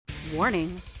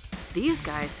Warning, these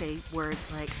guys say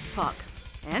words like fuck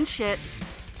and shit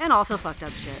and also fucked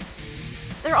up shit.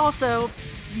 They're also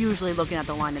usually looking at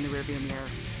the line in the rearview mirror.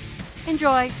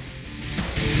 Enjoy!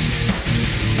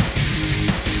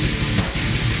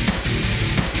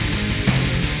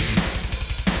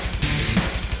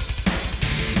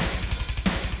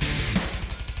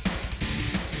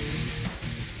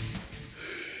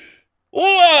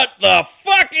 What the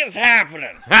fuck is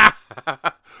happening?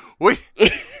 we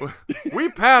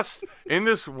passed, in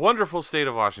this wonderful state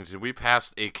of Washington, we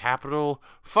passed a capital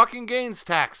fucking gains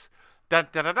tax. Da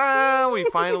da da da! We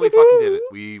finally fucking did it.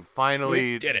 We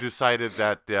finally decided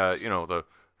that the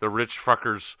rich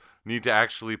fuckers need to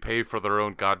actually pay for their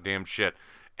own goddamn shit.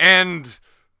 And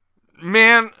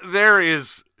man,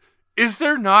 is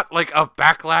there not like a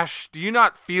backlash? Do you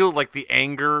not feel like the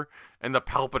anger and the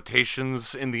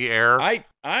palpitations in the air?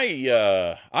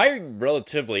 I'm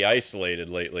relatively isolated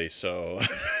lately, so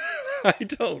I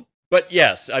don't. But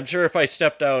yes, I'm sure if I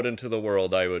stepped out into the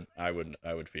world, I would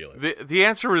feel it. The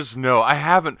answer is no. I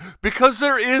haven't, because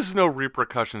there is no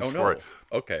repercussions for it.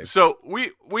 Okay. So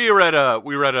we read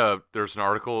there's an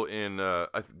article in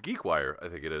GeekWire, I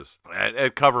think it is.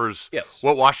 It covers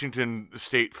what Washington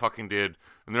State fucking did,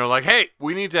 and they're like, hey,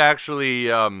 we need to actually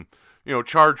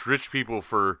charge rich people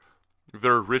for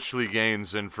their richly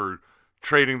gains and for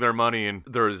trading their money, and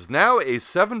there is now a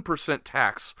 7%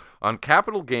 tax on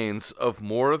capital gains of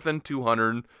more than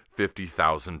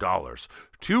 $250,000.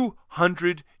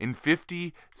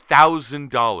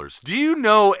 $250,000. Do you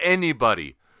know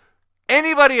anybody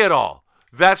at all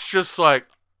that's just like,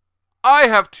 I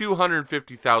have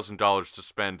 $250,000 to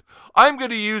spend. I'm going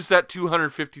to use that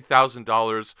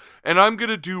 $250,000, and I'm going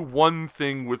to do one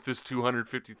thing with this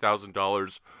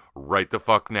 $250,000 right the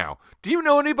fuck now. Do you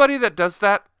know anybody that does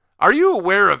that? Are you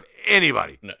aware of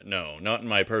anybody? No, not in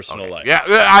my personal life. Yeah,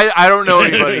 I don't know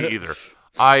anybody either.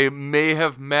 I may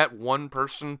have met one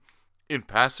person in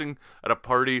passing at a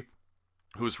party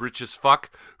who's rich as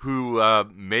fuck, who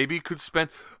maybe could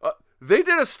spend... they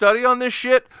did a study on this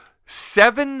shit.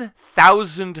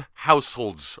 7,000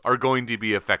 households are going to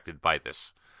be affected by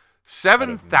this.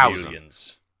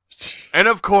 7,000. And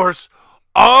of course,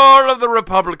 all of the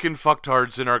Republican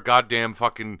fucktards in our goddamn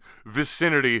fucking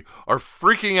vicinity are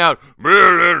freaking out.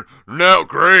 No,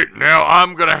 great. Now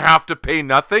I'm going to have to pay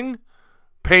nothing?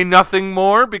 Pay nothing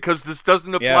more because this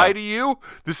doesn't apply to you?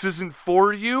 This isn't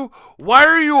for you? Why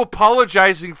are you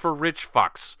apologizing for rich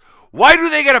fucks? Why do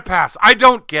they get a pass? I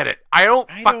don't get it. I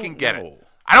don't fucking get it.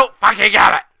 I don't fucking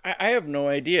get it. I have no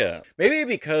idea. Maybe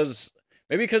because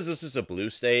this is a blue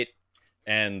state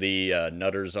and the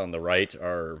nutters on the right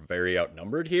are very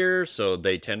outnumbered here, so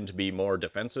they tend to be more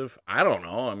defensive. I don't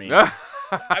know. I mean, they're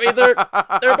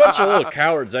a bunch of little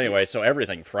cowards anyway, so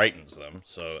everything frightens them.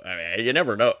 So I mean, you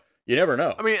never know. You never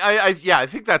know. I mean, I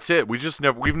think that's it.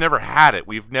 We've never had it.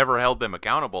 We've never held them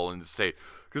accountable in the state.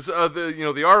 Because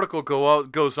the article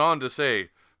goes on to say,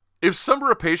 if some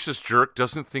rapacious jerk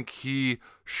doesn't think he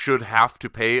should have to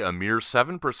pay a mere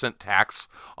 7% tax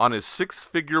on his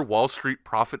six-figure Wall Street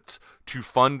profit to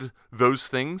fund those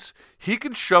things, he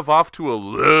can shove off to a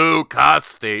low-cost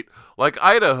state like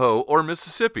Idaho or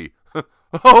Mississippi.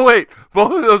 Oh, wait,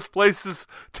 both of those places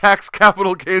tax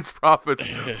capital gains profits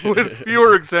with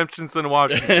fewer exemptions than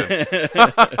Washington.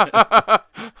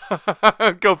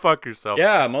 Go fuck yourself.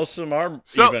 Yeah, most of them are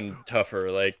even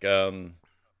tougher. Like, most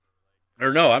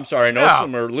of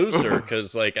them are looser,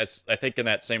 because, like, I think in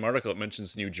that same article it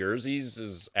mentions New Jersey's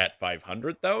is at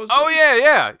 500,000. Oh,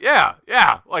 yeah.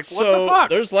 Like, so what the fuck?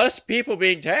 There's less people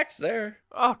being taxed there.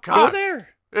 Oh, God. Go there.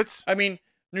 I mean,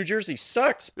 New Jersey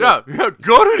sucks. But go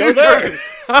to New Jersey.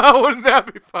 Wouldn't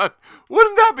that be fun?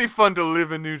 Wouldn't that be fun to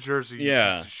live in New Jersey?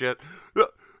 Yeah. You piece of shit.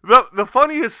 The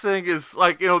funniest thing is,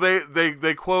 like,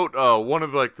 they quote one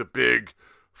of, like, the big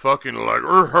fucking, like,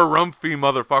 harumphy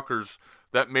motherfuckers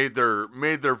that made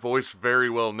their voice very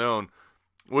well known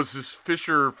was this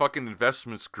Fisher fucking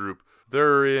Investments Group.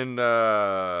 They're in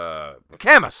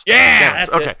Camas. Yeah, Camas.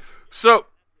 that's okay. it. So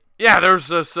there's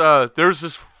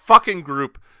this fucking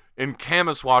group in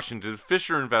Camas, Washington,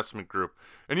 Fisher Investment Group.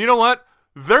 And you know what?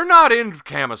 They're not in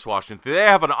Camas, Washington. They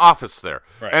have an office there.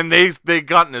 Right. And they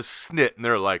gotten a snit, and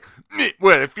they're like,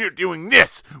 well, if you're doing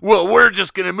this, well, we're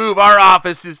just going to move our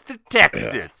offices to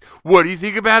Texas. Yeah. What do you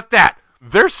think about that?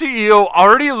 Their CEO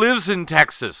already lives in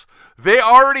Texas. They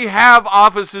already have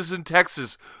offices in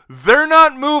Texas. They're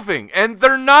not moving, and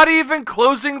they're not even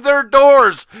closing their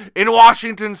doors in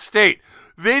Washington State.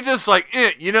 They just like,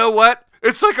 you know what?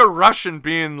 It's like a Russian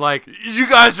being like, you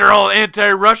guys are all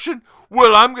anti-Russian?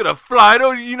 Well, I'm going to fly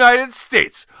to the United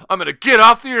States. I'm going to get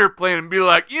off the airplane and be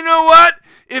like, you know what?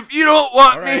 If you don't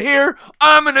want me here,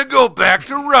 I'm going to go back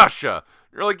to Russia.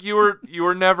 You're like, you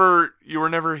were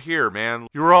never here, man.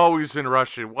 You were always in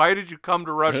Russia. Why did you come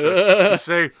to Russia to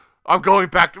say, I'm going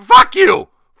back to, fuck you!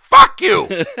 Fuck you!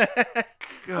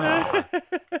 God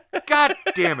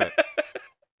damn it.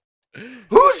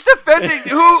 Who's defending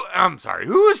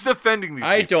who is defending these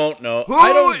I people? don't know.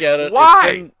 I don't get it.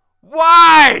 Why?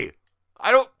 Why?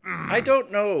 I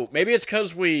don't know. Maybe it's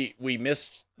because we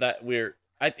missed that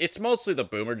it's mostly the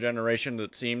boomer generation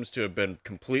that seems to have been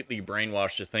completely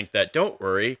brainwashed to think that, don't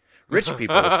worry, rich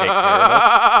people will take care of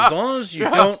us as long as you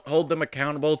don't hold them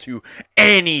accountable to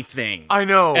anything. I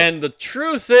know. And the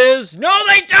truth is, no,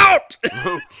 they don't!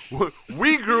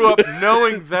 We grew up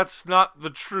knowing that's not the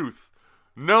truth.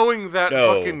 Knowing that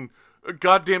fucking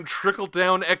goddamn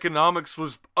trickle-down economics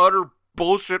was utter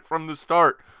bullshit from the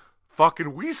start.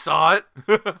 Fucking we saw it.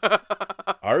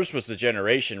 Ours was the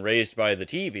generation raised by the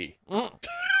TV.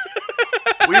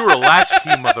 We were latchkey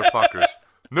motherfuckers.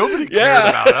 Nobody cared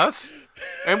about us.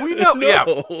 And we know,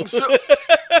 So,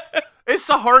 it's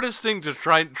the hardest thing to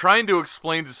trying to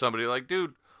explain to somebody, like,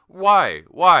 dude, why?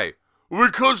 Why?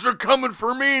 Because they're coming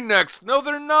for me next. No,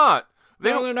 they're not.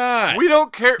 They're not. We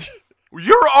don't care.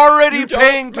 You're already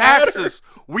paying taxes.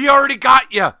 We already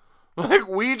got you. Like,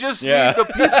 we just need the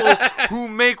people who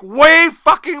make way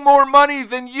fucking more money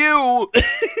than you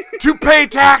to pay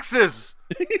taxes.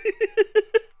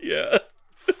 Yeah.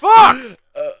 Fuck.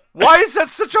 Why is that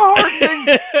such a hard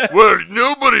thing? Well,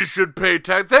 nobody should pay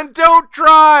tax. Then don't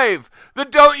drive. Then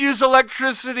don't use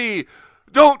electricity.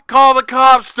 Don't call the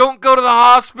cops. Don't go to the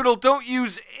hospital. Don't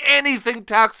use anything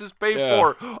taxes pay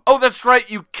for. Oh, that's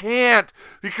right. You can't,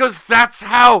 because that's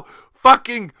how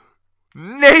fucking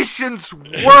nations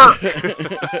work.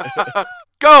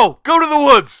 Go to the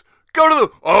woods.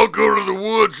 I'll go to the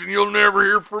woods and you'll never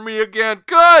hear from me again.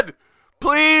 Good.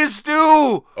 Please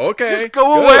do. Okay. Just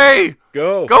go away.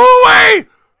 Go away.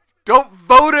 Don't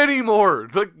vote anymore.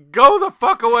 Go the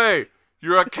fuck away.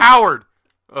 You're a coward.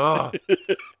 Ugh.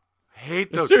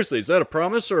 Hate those. Seriously, is that a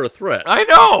promise or a threat? I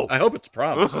know. I hope it's a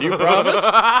promise. Do you promise? Do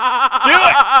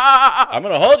it. I'm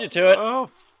gonna hold you to it. Oh,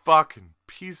 fucking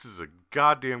pieces of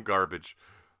goddamn garbage.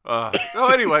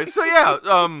 Anyway,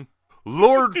 so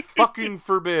Lord fucking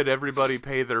forbid everybody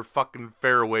pay their fucking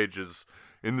fair wages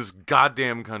in this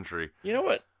goddamn country. You know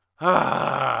what?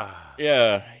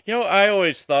 Yeah. You know, I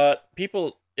always thought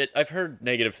I've heard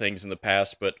negative things in the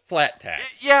past, but flat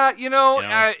tax. Yeah,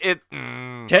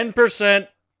 10%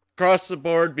 across the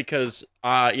board because,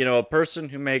 a person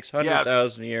who makes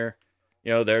 $100,000 a year,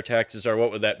 their taxes are,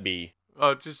 what would that be?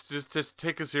 Just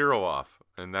take a zero off,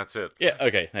 and that's it. Yeah.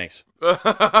 Okay. Thanks.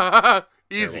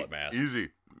 Easy. Easy.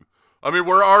 I mean,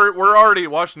 we're already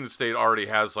Washington State already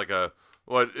has like a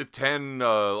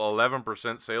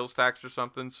 11% sales tax or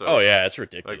something. So oh yeah, it's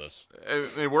ridiculous.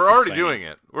 We're already doing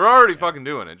it. We're already fucking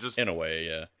doing it. Just in a way,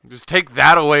 yeah. Just take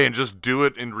that away and just do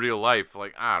it in real life.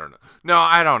 Like, I don't know. No,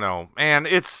 I don't know, man.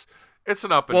 It's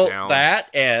an up and down. That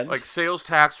and like sales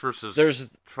tax versus there's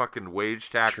fucking wage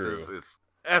taxes.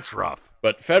 That's rough.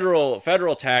 But federal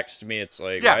tax to me, it's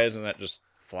like, why isn't that just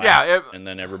flat? Yeah, and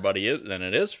then then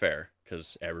it is fair.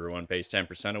 Because everyone pays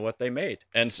 10% of what they made.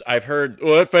 And I've heard,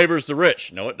 it favors the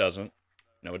rich. No, it doesn't.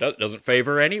 No, it doesn't. It doesn't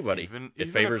favor anybody. It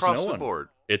favors across no the one. Board.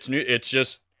 It's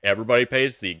just everybody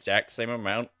pays the exact same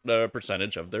amount,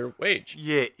 percentage of their wage.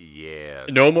 Yeah.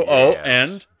 No more.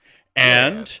 Yes.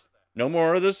 And no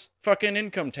more of this fucking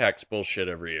income tax bullshit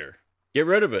every year. Get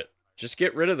rid of it. Just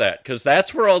get rid of that, because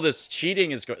that's where all this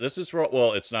cheating is going. This is where,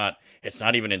 it's not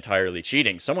even entirely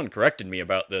cheating. Someone corrected me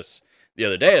about this the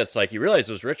other day. It's like, you realize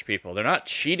those rich people, they're not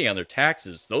cheating on their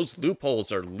taxes. Those loopholes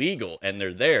are legal, and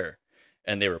they're there,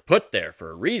 and they were put there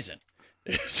for a reason.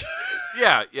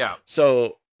 Yeah.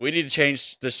 So we need to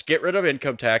just get rid of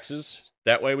income taxes.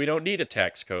 That way we don't need a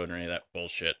tax code or any of that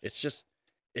bullshit. It's just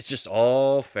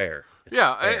all fair. It's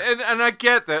fair. And I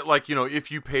get that, like, if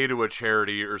you pay to a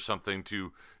charity or something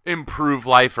to improve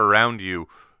life around you,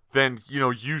 then,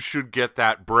 you should get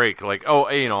that break. Like,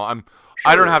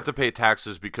 I don't have to pay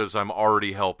taxes because I'm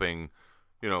already helping,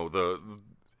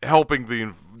 helping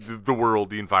the world,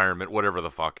 the environment, whatever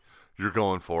the fuck you're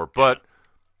going for. But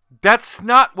that's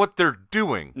not what they're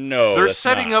doing. No, they're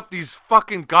setting up these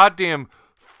fucking goddamn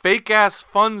fake ass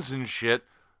funds and shit.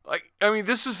 Like, I mean,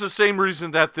 this is the same reason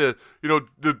that the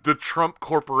Trump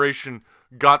Corporation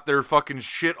got their fucking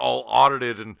shit all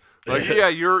audited and like,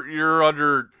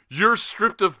 you're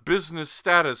stripped of business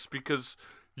status because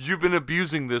you've been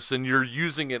abusing this and you're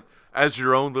using it as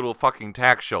your own little fucking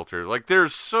tax shelter. Like,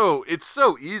 it's so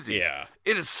easy. Yeah.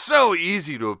 It is so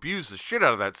easy to abuse the shit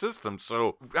out of that system.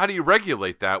 So how do you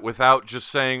regulate that without just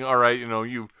saying, all right,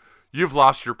 you've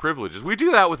lost your privileges? We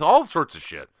do that with all sorts of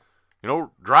shit.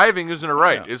 Driving isn't a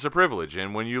right. Yeah. It's a privilege.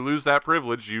 And when you lose that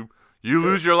privilege, you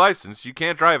lose your license. You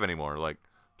can't drive anymore. Like,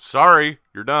 sorry,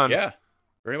 you're done. Yeah,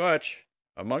 pretty much.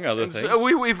 Among other things. So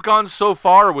we've gone so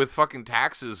far with fucking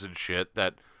taxes and shit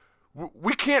that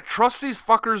we can't trust these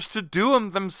fuckers to do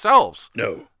them themselves.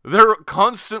 No. They're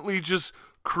constantly just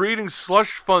creating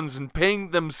slush funds and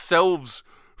paying themselves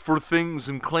for things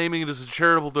and claiming it as a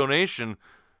charitable donation,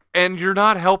 and you're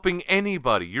not helping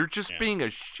anybody. You're just being a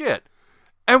shit.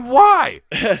 And why?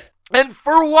 And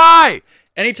for why?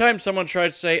 Anytime someone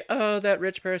tries to say, oh, that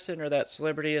rich person or that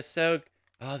celebrity is they're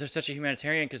such a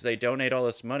humanitarian because they donate all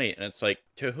this money. And it's like,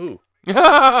 to who?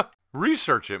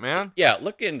 Research it, man. Yeah,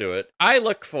 look into it. I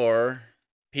look for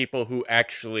people who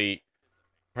actually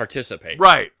participate.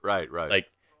 Right. Like,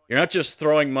 you're not just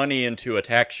throwing money into a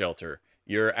tax shelter.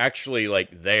 You're actually,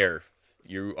 like, there.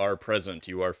 You are present.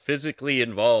 You are physically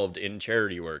involved in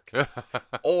charity work.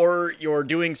 Or you're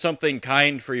doing something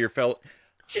kind for your fellow...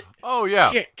 Oh,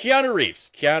 yeah. Keanu Reeves.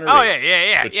 Oh,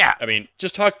 yeah. I mean,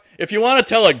 just talk... If you want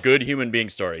to tell a good human being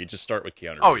story, you just start with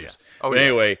Keanu Reeves. Oh, yeah. But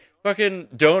anyway, fucking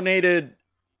donated...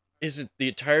 Is it the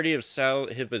entirety of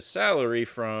his salary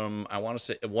from, I want to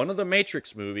say, one of the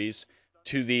Matrix movies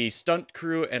to the stunt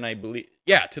crew, and I believe...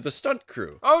 Yeah, to the stunt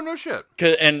crew. Oh, no shit.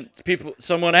 And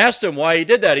someone asked him why he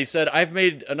did that. He said, I've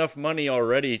made enough money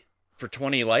already for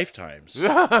 20 lifetimes.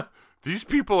 These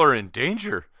people are in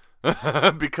danger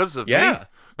because of me. Yeah.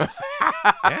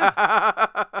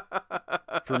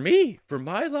 For me, for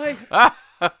my life.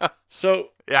 So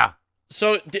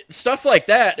stuff like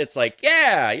that, it's like,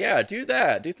 yeah, do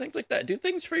that. Do things like that. Do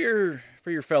things for your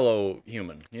fellow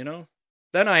human,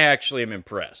 Then I actually am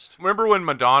impressed. Remember when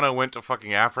Madonna went to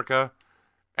fucking Africa?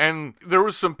 And there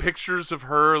was some pictures of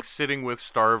her sitting with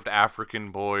starved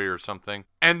African boy or something.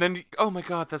 And then, oh my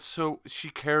God, she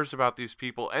cares about these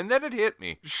people. And then it hit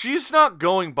me. She's not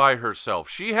going by herself.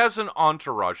 She has an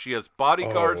entourage. She has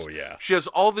bodyguards. Oh, yeah. She has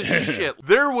all this shit.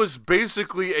 There was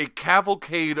basically a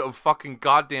cavalcade of fucking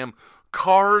goddamn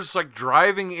cars, like,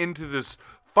 driving into this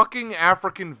fucking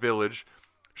African village.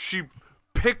 She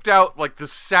picked out, like, the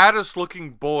saddest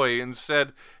looking boy and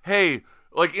said, hey,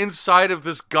 like, inside of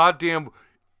this goddamn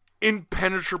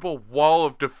impenetrable wall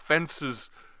of defenses,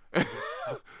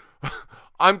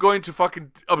 I'm going to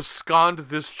fucking abscond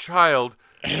this child.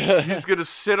 He's gonna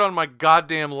sit on my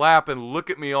goddamn lap and look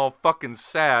at me all fucking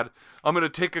sad. I'm gonna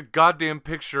take a goddamn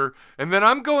picture, and then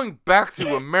I'm going back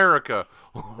to America.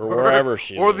 Or wherever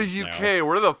she or the lives UK, now.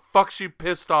 where the fuck she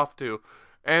pissed off to.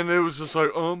 And it was just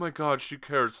like, oh my God, she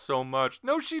cares so much.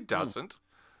 No, she doesn't.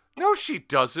 No, she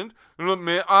doesn't.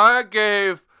 I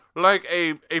gave like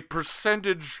a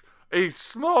percentage, a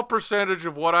small percentage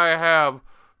of what I have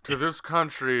to this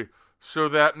country so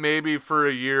that maybe for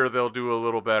a year they'll do a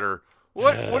little better.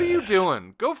 What are you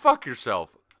doing? Go fuck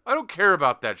yourself. I don't care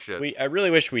about that shit. I really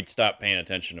wish we'd stop paying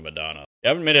attention to Madonna. You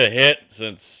haven't made a hit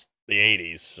since the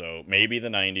 80s, so maybe the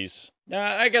 90s.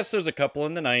 Nah, I guess there's a couple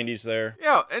in the 90s there.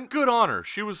 Yeah, and good on her.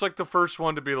 She was like the first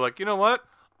one to be like, you know what?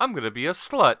 I'm going to be a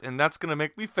slut, and that's going to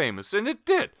make me famous. And it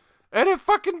did. And it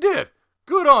fucking did.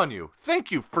 Good on you.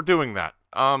 Thank you for doing that.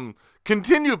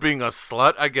 Continue being a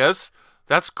slut, I guess.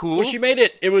 That's cool. Well, she made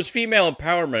it. It was female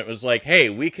empowerment. It was like, hey,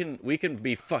 we can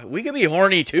be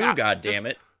horny too. Yeah, God damn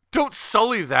it! Don't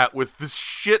sully that with this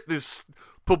shit, this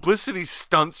publicity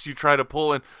stunts you try to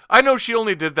pull. And I know she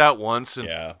only did that once, and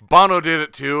Yeah. Bono did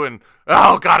it too. And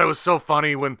oh God, it was so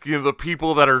funny when the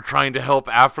people that are trying to help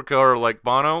Africa are like,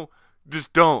 Bono,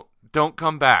 just don't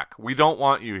come back. We don't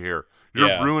want you here.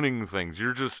 You're ruining things.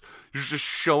 You're just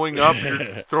showing up. You're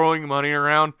throwing money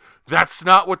around. That's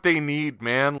not what they need,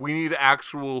 man. We need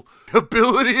actual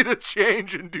ability to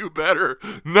change and do better,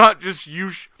 not just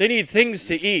you. They need things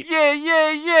to eat.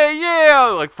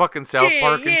 Yeah, like fucking South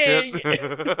Park and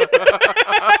shit.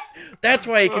 That's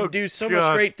why he can do so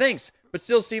much great things, but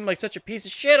still seem like such a piece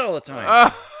of shit all the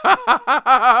time.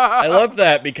 I love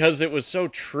that because it was so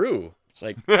true. It's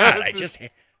like, God,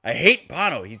 I hate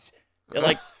Bono. He's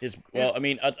like well, I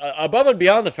mean, above and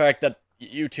beyond the fact that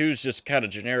U2's just kind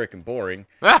of generic and boring.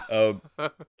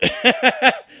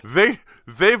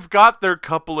 They've got their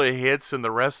couple of hits, and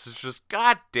the rest is just,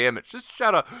 God damn it, just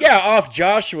shut up. Yeah, off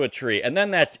Joshua Tree, and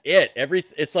then that's it.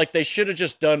 It's like they should have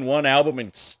just done one album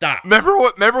and stopped.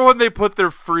 Remember when they put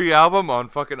their free album on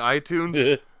fucking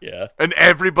iTunes? Yeah. And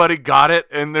everybody got it,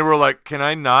 and they were like, can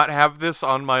I not have this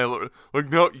on my... Like,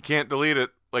 no, you can't delete it.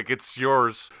 Like, it's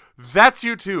yours. That's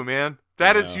U2, man.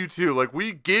 That is U2. Like,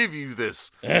 we gave you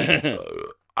this.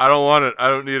 I don't want it. I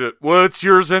don't need it. Well, it's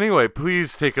yours anyway.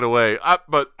 Please take it away.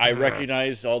 But I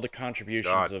recognize all the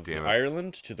contributions God of damn it.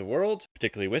 Ireland to the world,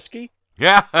 particularly whiskey.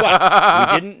 yeah.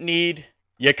 But we didn't need.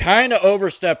 You kind of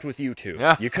overstepped with U2.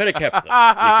 Yeah. You could have kept them. You could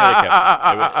have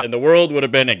kept them. And the world would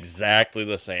have been exactly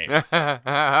the same. It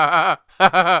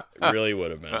really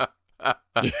would have been.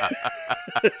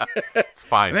 It's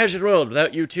fine. Imagine a world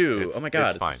without U2. It's, Oh my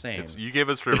God, it's fine. the same. You gave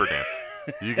us Riverdance.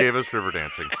 You gave us river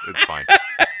dancing. It's fine.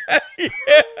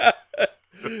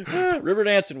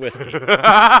 Riverdance and whiskey.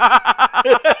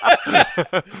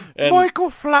 And Michael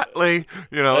Flatley.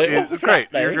 You know, Michael it's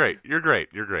great. Flatley. You're great. You're great.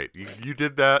 You're great. You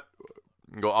did that.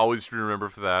 You'll always be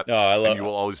remembered for that. No, I love. And you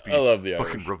will always be I love the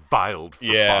fucking Irish. reviled for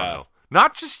Yeah. Bono.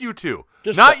 Not just U2.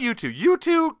 Just Not Bo- U2.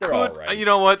 U2 They're could. all right. You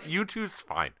know what? U2's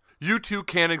fine. U2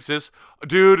 can exist.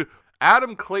 Dude,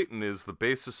 Adam Clayton is the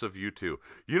basis of U2.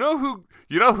 You know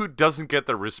who doesn't get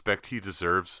the respect he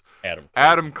deserves?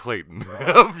 Adam Clayton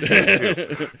of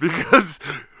U2. Because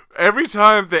every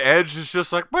time the Edge is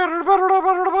just like and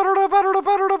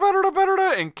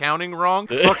counting wrong,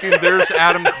 fucking there's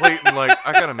Adam Clayton like,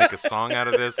 I gotta make a song out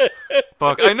of this.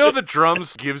 Fuck. I know the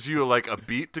drums gives you like a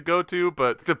beat to go to,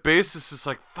 but the bassist is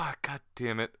like, fuck, god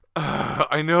damn it.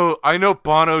 I know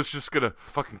Bono's just gonna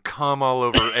fucking come all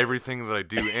over everything that I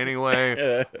do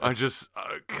anyway. I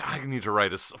need to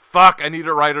write I need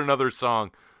to write another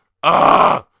song.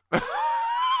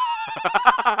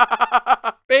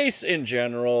 Bass in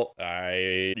general,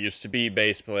 I used to be a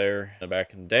bass player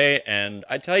back in the day, and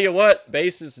I tell you what,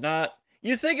 bass is not.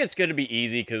 You think it's gonna be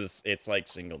easy because it's like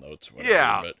single notes, whatever,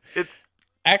 Yeah, but it's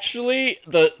actually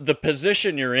the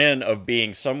position you're in of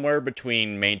being somewhere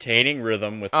between maintaining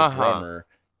rhythm with the drummer,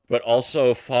 but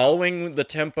also following the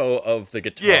tempo of the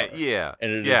guitar. yeah,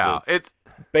 And it is yeah.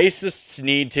 bassists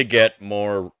need to get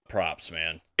more props,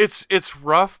 man. It's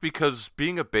rough because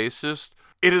being a bassist,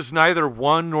 it is neither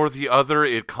one nor the other.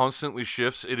 It constantly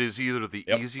shifts. It is either the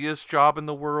easiest job in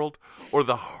the world or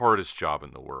the hardest job in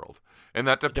the world. And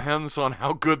that depends on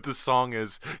how good the song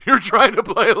is you're trying to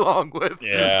play along with.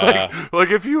 Yeah. Like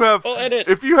if you have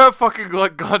fucking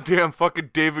like goddamn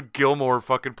fucking David Gilmour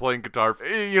fucking playing guitar,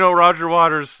 you know, Roger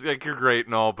Waters, like, you're great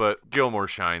and all, but Gilmour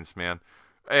shines, man.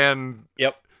 And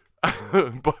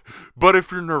but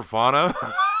if you're Nirvana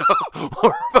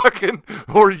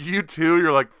or U2,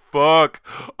 you're like, fuck,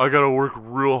 I gotta work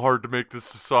real hard to make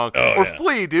this a song.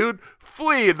 Flea, dude.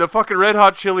 Flea, the fucking Red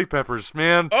Hot Chili Peppers,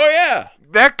 man. Oh yeah.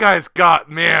 That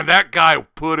guy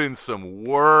put in some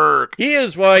work. He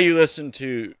is why you listen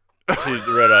to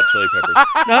the Red Hot Chili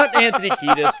Peppers. Not Anthony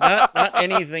Kiedis, not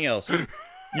anything else.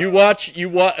 You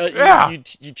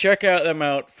check out them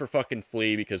out for fucking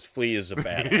Flea because Flea is a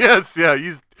badass. Yes, yeah,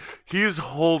 he's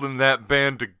holding that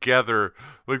band together.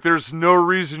 Like, there's no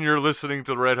reason you're listening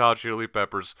to the Red Hot Chili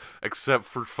Peppers except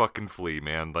for fucking Flea,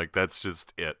 man. Like, that's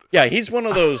just it. Yeah, he's one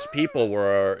of those people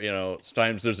where, you know,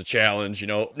 sometimes there's a challenge, you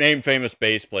know, name famous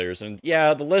bass players, and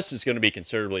yeah, the list is going to be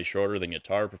considerably shorter than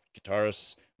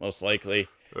guitarists, most likely.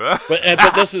 But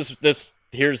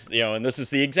here's, you know, and this is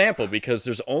the example because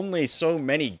there's only so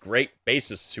many great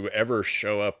bassists who ever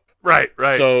show up. Right.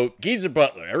 So Geezer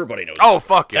Butler, everybody knows. Oh,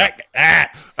 fuck yeah.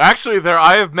 That. Actually,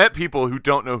 I have met people who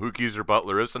don't know who Geezer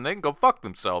Butler is, and they can go fuck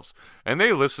themselves. And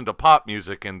they listen to pop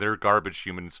music, and they're garbage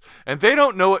humans, and they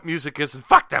don't know what music is, and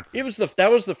fuck them.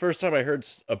 That was the first time I heard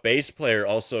a bass player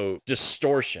also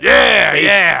distortion.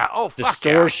 Yeah. Oh, fuck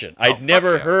distortion. Yeah. I'd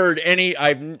never heard any.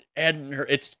 I hadn't heard.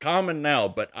 It's common now,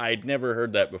 but I'd never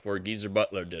heard that before. Geezer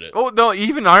Butler did it. Oh no,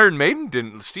 even Iron Maiden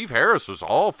didn't. Steve Harris was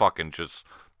all fucking just.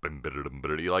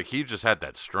 Like, he just had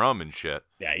that strum and shit.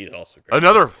 Yeah, he's also great.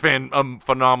 Another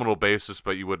phenomenal bassist,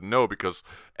 but you wouldn't know because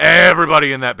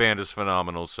everybody in that band is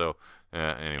phenomenal. So,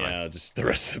 anyway. Yeah, just the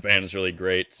rest of the band is really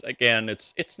great. Again,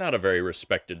 it's not a very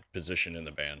respected position in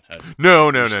the band. No.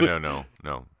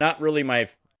 Not really my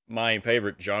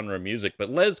favorite genre of music, but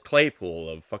Les Claypool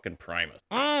of fucking Primus.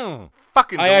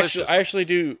 Fucking delicious. I actually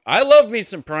do. I love me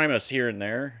some Primus here and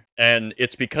there, and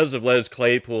it's because of Les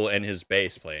Claypool and his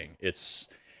bass playing.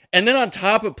 And then on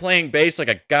top of playing bass like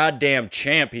a goddamn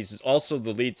champ, he's also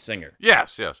the lead singer.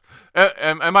 Yes.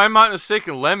 Am I not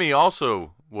mistaken? Lemmy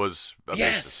also was a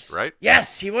bassist, right?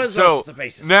 Yes, he was also the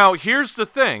bassist. Now, here's the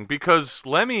thing, because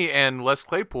Lemmy and Les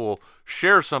Claypool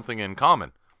share something in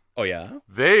common. Oh, yeah?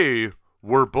 They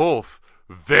were both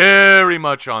very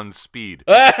much on speed.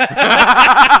 They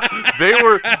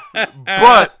were,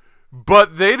 but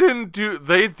But they didn't do.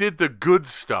 They did the good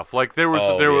stuff. Like there was,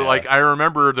 I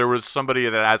remember there was somebody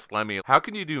that asked Lemmy, "How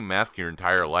can you do meth your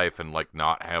entire life and like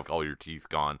not have all your teeth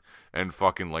gone and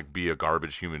fucking like be a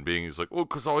garbage human being?" He's like, "Well,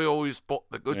 because I always bought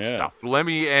the good stuff."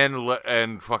 Lemmy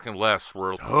and fucking Les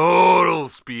were total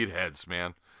speedheads,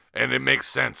 man, and it makes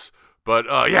sense. But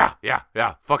yeah.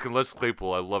 Fucking Les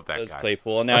Claypool, I love that guy. Les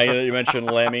Claypool. Now you mentioned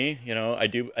Lemmy. You know, I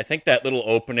think that little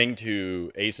opening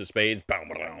to Ace of Spades. Oh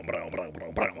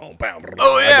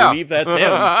yeah, I believe that's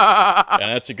him.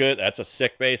 And that's a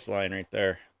sick bass line right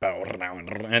there.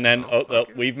 And then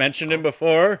we've mentioned him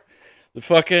before.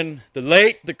 The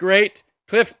late, the great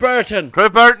Cliff Burton.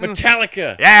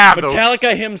 Metallica. Yeah,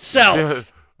 Metallica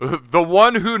himself. The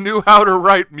one who knew how to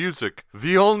write music.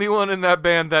 The only one in that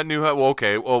band that knew how... Well,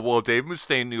 Dave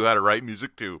Mustaine knew how to write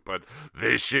music too, but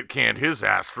they shit canned his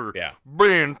ass for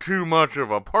being too much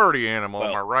of a party animal,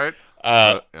 am I right?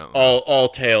 All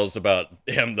tales about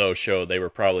him, though, show they were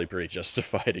probably pretty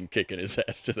justified in kicking his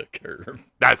ass to the curb.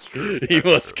 That's true. He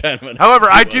was kind of an However,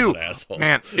 I do... an asshole.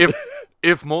 Man,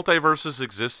 if multiverses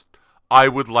exist, I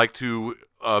would like to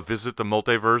visit the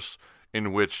multiverse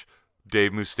in which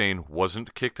Dave Mustaine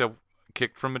wasn't kicked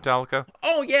from Metallica.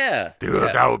 Oh yeah,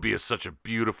 dude, that would be such a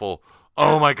beautiful.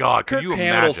 Oh my God, could you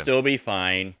imagine? Will still be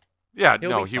fine. Yeah,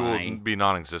 he will be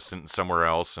non-existent somewhere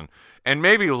else, and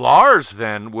maybe Lars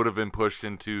then would have been pushed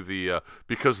into the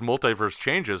because multiverse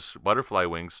changes. Butterfly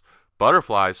wings,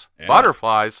 butterflies.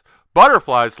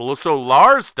 So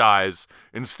Lars dies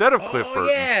instead of Cliff Burton.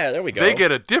 Yeah, there we go. They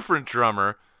get a different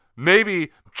drummer.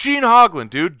 Maybe Gene Hoglan,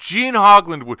 dude. Gene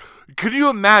Hoglan would. Could you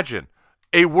imagine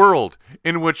a world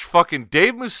in which fucking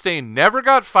Dave Mustaine never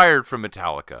got fired from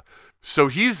Metallica? So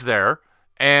he's there,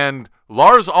 and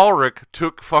Lars Ulrich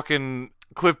took fucking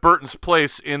Cliff Burton's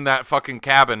place in that fucking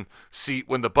cabin seat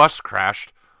when the bus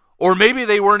crashed. Or maybe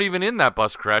they weren't even in that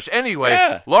bus crash.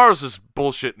 Anyway, Lars is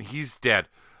bullshit, and he's dead.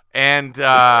 And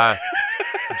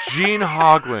Gene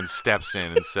Hoglan steps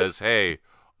in and says, "Hey,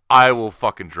 I will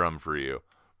fucking drum for you."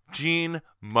 Gene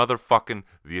motherfucking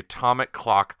the Atomic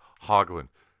Clock Hoglan.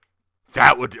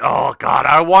 That would, oh God,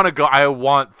 I want to go. I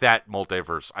want that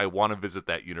multiverse. I want to visit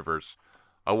that universe.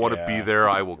 I want to be there.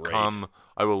 I will come.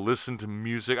 I will listen to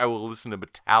music. I will listen to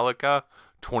Metallica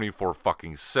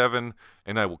 24/7,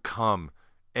 and I will come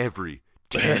every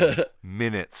 10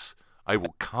 minutes. I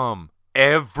will come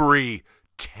every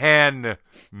 10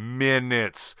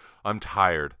 minutes. I'm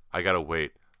tired. I gotta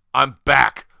wait. I'm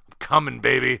back. I'm coming,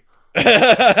 baby.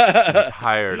 I'm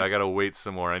tired. I gotta wait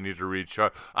some more. I need to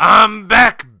recharge. I'm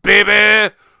back,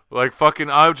 baby. Like fucking,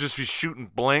 I'll just be shooting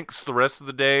blanks the rest of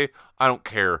the day. I don't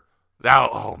care.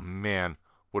 Oh man,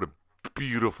 what a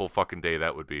beautiful fucking day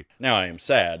that would be. Now I am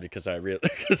sad because I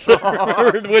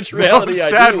remembered which reality I'm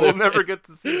sad we'll never get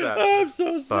to see that. I'm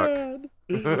so sad.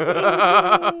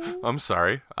 I'm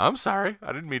sorry. I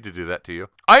didn't mean to do that to you.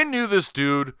 I knew this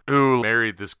dude who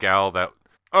married this gal that,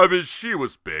 I mean, she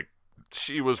was big.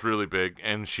 She was really big,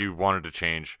 and she wanted to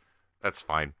change. That's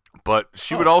fine. But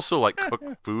she would also, like, cook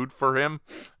food for him.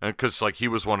 Because, like, he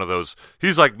was one of those...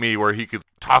 He's like me, where he could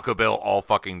Taco Bell all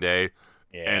fucking day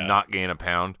and not gain a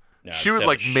pound. No, she would,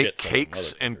 like, make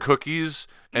cakes and cookies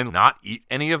and not eat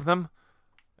any of them.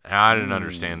 And I didn't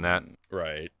understand that.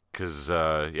 Right. Because,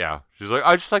 she's like,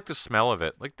 I just like the smell of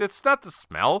it. Like, that's not the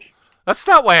smell. That's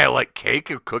not why I like cake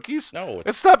and cookies. No.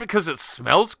 It's not because it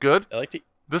smells good. I like to...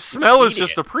 The smell is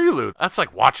just a prelude. That's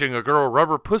like watching a girl rub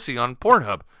her pussy on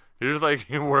Pornhub. You're just like,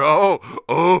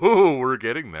 we're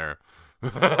getting there.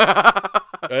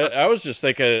 I was just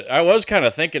thinking, I was kind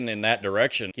of thinking in that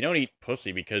direction. You don't eat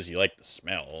pussy because you like the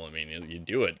smell. I mean, you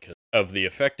do it because of the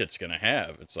effect it's going to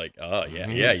have. It's like, oh,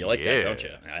 yeah, you like that, don't you?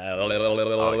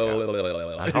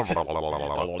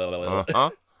 Uh-huh.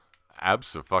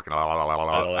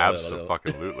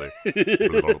 Abso-fucking-lutely.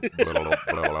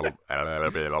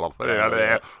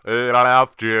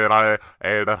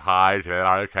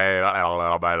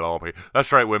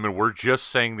 That's right, women. We're just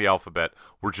saying the alphabet.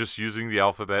 We're just using the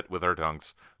alphabet with our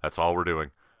tongues. That's all we're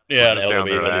doing. Yeah, we're just down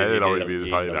there.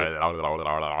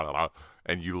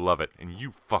 And you love it. And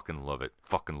you fucking love it.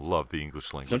 Fucking love the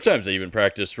English language. Sometimes I even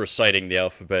practice reciting the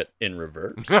alphabet in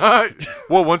reverse.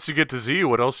 Well, once you get to Z,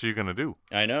 what else are you going to do?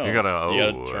 I know. You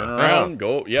gotta turn around,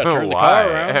 go. Yeah, turn the car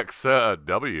around. X,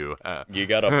 W. You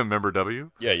got to... Remember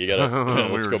W? Yeah, you got to...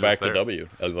 Let's go back to W.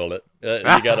 I love it. You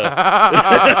got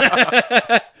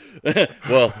to...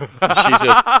 Well, she's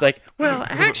just it's like, well,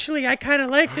 actually, I kind of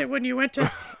liked it when you went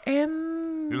to M...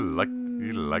 You like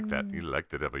that. You like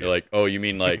the W. You're like, oh, you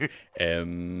mean like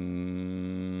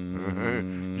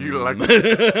You like?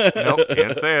 Nope,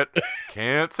 can't say it.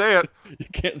 Can't say it. You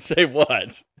can't say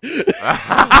what?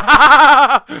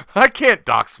 I can't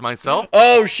dox myself.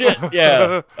 Oh shit!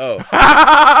 Yeah. Oh.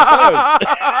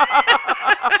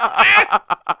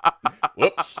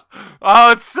 Whoops.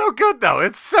 Oh, it's so good though.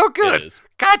 It's so good. It is.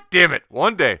 God damn it.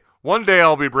 One day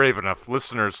I'll be brave enough,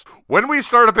 listeners. When we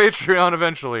start a Patreon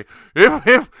eventually,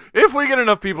 if we get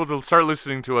enough people to start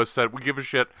listening to us that we give a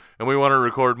shit and we want to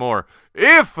record more,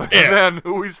 then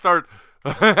we start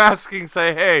asking,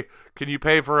 say, hey, can you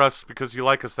pay for us because you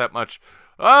like us that much?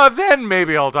 Then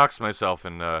maybe I'll dox myself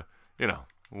and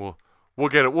we'll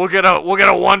get a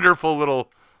wonderful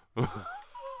little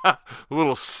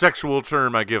little sexual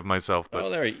term I give myself. But, Oh,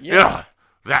 there. Yeah.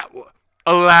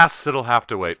 Alas, it'll have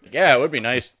to wait. Yeah, it would be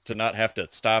nice to not have to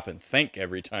stop and think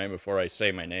every time before I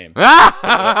say my name. Oh,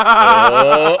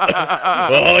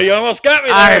 you almost got me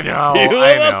there. I know. You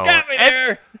almost got me And-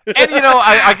 there. And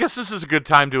I guess this is a good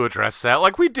time to address that.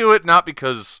 Like, we do it not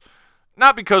because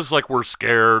like we're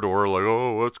scared or like,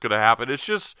 oh, what's gonna happen. It's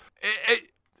just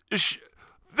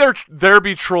there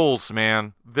be trolls,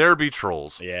 man. There be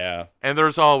trolls. Yeah. And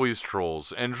there's always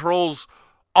trolls. And trolls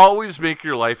always make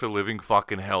your life a living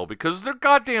fucking hell because they're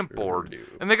goddamn bored do.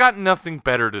 and they got nothing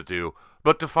better to do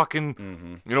but to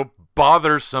fucking,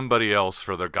 bother somebody else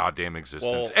for their goddamn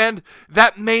existence. Well- And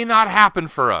that may not happen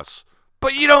for us.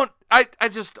 But I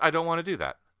don't want to do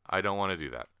that. I don't want to do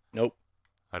that. Nope.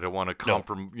 I don't want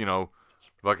to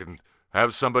fucking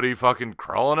have somebody fucking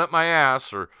crawling up my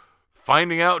ass or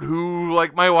finding out who,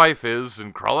 like, my wife is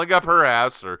and crawling up her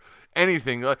ass or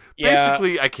anything. Yeah.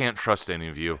 Basically, I can't trust any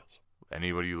of you.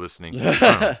 Anybody listening?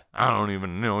 I don't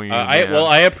even know you.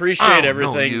 I appreciate I don't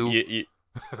know everything. you.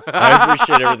 I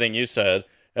appreciate everything you said,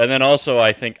 and then also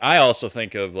I also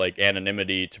think of like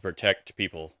anonymity to protect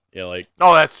people. Like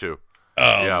Oh, that's true.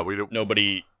 yeah, we don't.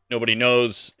 nobody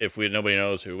knows nobody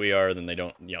knows who we are, then they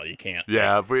don't. You can't.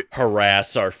 Yeah, if we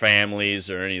Harass our families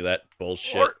or any of that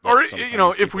bullshit. or that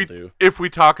sometimes if people do. we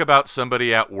talk about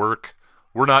somebody at work,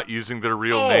 we're not using their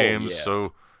real Oh, names, yeah.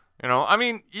 so. I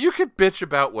mean, you could bitch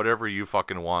about whatever you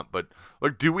fucking want, but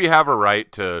like, do we have a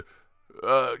right to,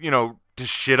 to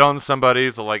shit on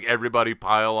somebody, to like everybody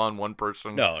pile on one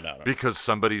person? No. Because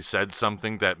somebody said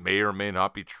something that may or may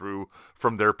not be true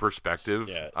from their perspective.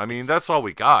 Yeah, I mean, that's all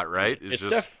we got, right? It's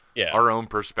just yeah. our own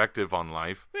perspective on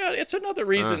life. Yeah, it's another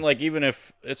reason. Like, even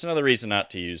if it's another reason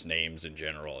not to use names in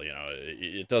general.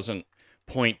 It doesn't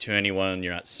point to anyone.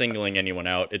 You're not singling anyone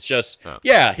out. It's just,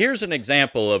 here's an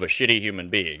example of a shitty human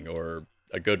being or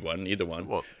a good one, either one.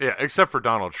 Well, yeah, except for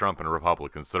Donald Trump and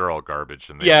Republicans, they're all garbage.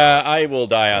 And I will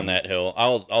die on that hill.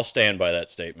 I'll stand by that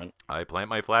statement. I plant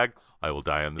my flag. I will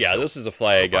die on this. Yeah, hill. this is a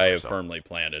flag Go fuck I have yourself. firmly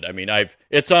planted. I mean,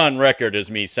 it's on record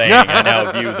as me saying I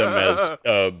now view them as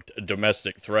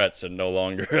domestic threats and no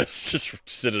longer as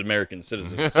just American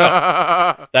citizens. So,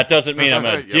 that doesn't mean I'm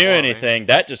gonna do anything.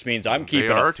 That just means I'm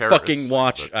keeping are a fucking terrorists,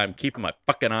 watch. but- I'm keeping my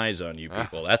fucking eyes on you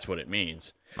people. That's what it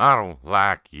means. I don't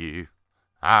like you.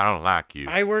 I don't like you.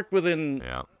 I work within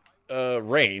Yeah.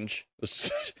 range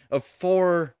of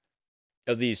 4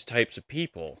 of these types of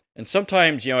people, and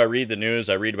sometimes I read the news.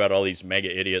 I read about all these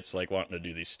mega idiots like wanting to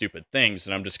do these stupid things,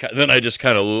 and I just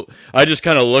kind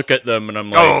of look at them, and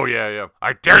I'm like, Oh yeah.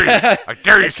 I dare you. I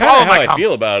dare you. That's kind Swallow of how my I cum.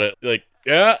 feel about it. Like,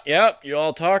 yeah, you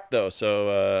all talk though,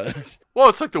 so Well,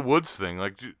 it's like the woods thing.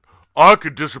 Like, I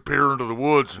could disappear into the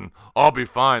woods and I'll be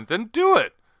fine. Then do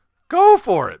it. Go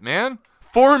for it, man.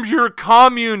 Form your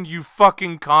commune, you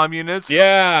fucking communists.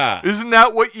 yeah. Isn't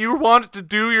that what you wanted to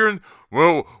do?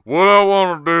 Well, what I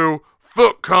want to do,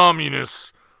 fuck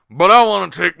communists. But I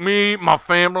want to take me, my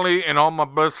family, and all my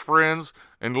best friends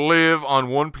and live on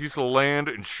one piece of land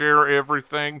and share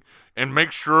everything and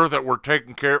make sure that we're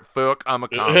taking care of. Fuck, I'm a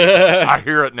commie. I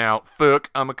hear it now. Fuck,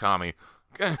 I'm a commie.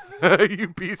 You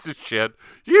piece of shit.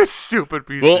 You stupid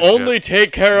piece We'll of shit. only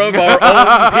take care of our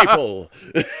own people.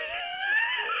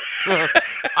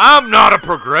 I'm not a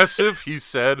progressive, he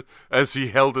said as he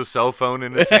held a cell phone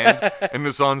in his hand and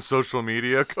is on social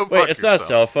media. Go Wait, fuck it's not a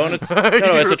cell yourself. phone.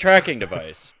 It's a tracking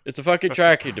device. It's a fucking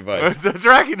tracking device. It's a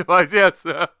tracking device, yes.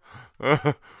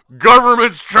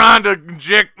 Government's trying to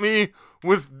inject me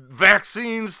with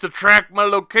vaccines to track my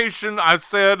location. I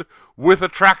said, with a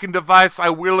tracking device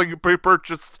I willingly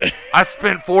purchased. I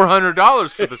spent $400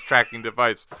 for this tracking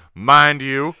device, mind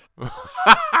you.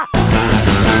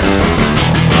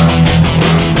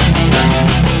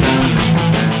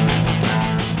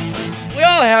 We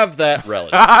all have that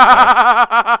relative.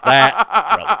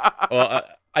 Well,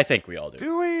 I think we all do.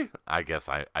 Do we? I guess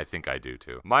I think I do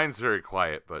too. Mine's very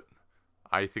quiet, but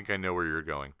I think I know where you're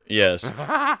going. Yes.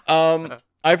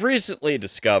 I've recently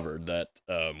discovered that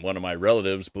one of my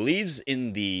relatives believes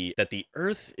that the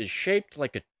Earth is shaped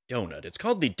like a donut. It's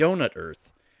called the donut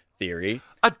Earth theory.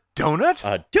 A donut?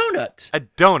 A donut. A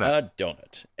donut. A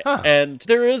donut. Huh. And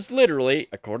there is literally,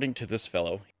 according to this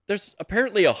fellow, there's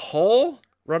apparently a hole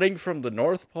running from the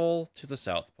North Pole to the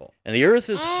South Pole, and the Earth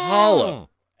is hollow.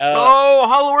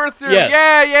 Hollow Earth theory. yes.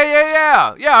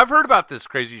 Yeah. Yeah, I've heard about this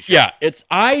crazy shit. Yeah,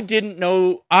 I didn't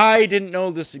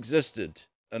know this existed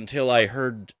until I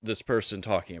heard this person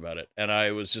talking about it, and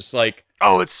I was just like,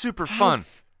 Oh, it's super fun.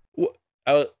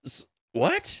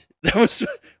 What? That was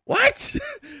what?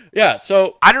 Yeah,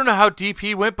 so I don't know how deep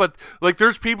he went, but like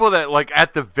there's people that like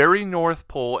at the very North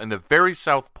Pole and the very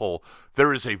South Pole,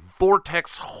 there is a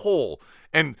vortex hole.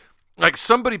 And like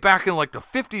somebody back in like the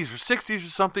 50s or 60s or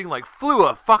something like flew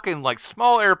a fucking like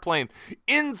small airplane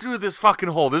in through this fucking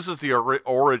hole. This is the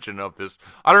origin of this.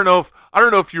 I don't know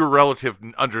if your relative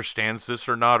understands this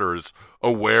or not, or is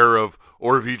aware of,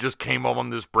 or if he just came up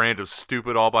on this brand of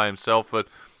stupid all by himself, but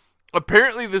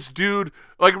apparently this dude,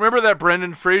 like, remember that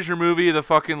Brendan Fraser movie, the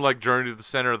fucking, like, Journey to the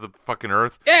Center of the fucking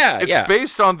Earth? Yeah, It's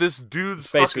based on this dude's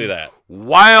basically fucking that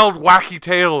wild, wacky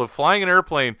tale of flying an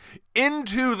airplane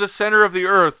into the center of the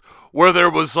Earth where there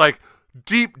was, like,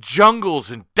 deep jungles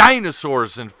and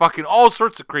dinosaurs and fucking all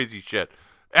sorts of crazy shit.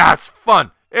 Yeah, it's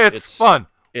fun. It's fun.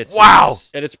 Wow.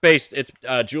 It's based,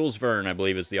 Jules Verne, I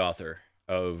believe, is the author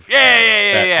of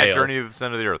Yeah. tale. Journey to the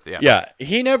Center of the Earth, yeah. Yeah,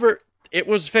 it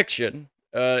was fiction.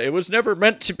 It was never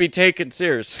meant to be taken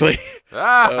seriously.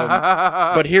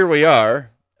 But here we are.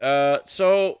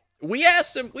 So we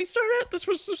asked him, this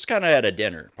was kind of at a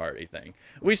dinner party thing.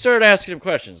 We started asking him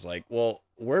questions like, well,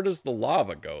 where does the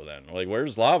lava go then? Like, where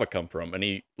does lava come from? And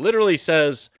he literally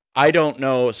says, I don't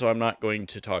know, so I'm not going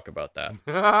to talk about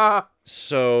that.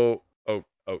 So,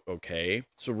 okay.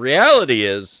 So reality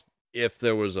is, if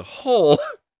there was a hole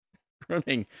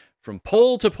running from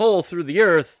pole to pole through the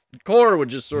Earth, the core would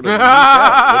just sort of leak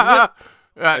out,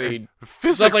 wouldn't it? I mean,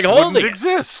 physics like wouldn't holding it.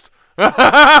 exist.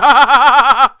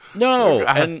 No,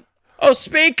 and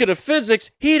speaking of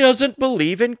physics, he doesn't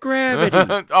believe in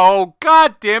gravity. Oh,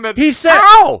 god damn it. He said,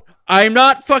 Ow! I am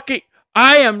not fucking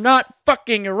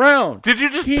around. Did you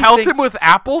just He pelt thinks- him with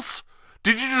apples?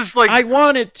 Did you just like... I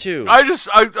wanted to.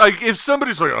 if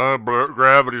somebody's like,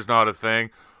 gravity's not a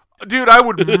thing. Dude, I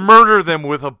would murder them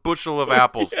with a bushel of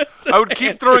apples. I would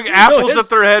keep throwing apples at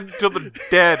their head until they're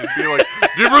dead and be like,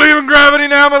 do you believe in gravity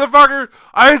now, motherfucker?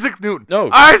 Isaac Newton.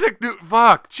 No. Isaac Newton.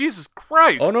 Fuck. Jesus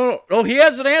Christ. Oh, no. He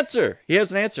has an answer.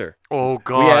 Oh,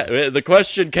 God. The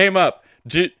question came up.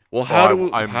 How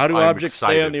do objects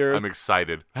stay on the Earth? I'm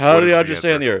excited. How What do is the the objects stay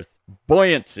on answer? the Earth?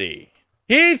 Buoyancy.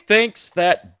 He thinks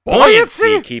that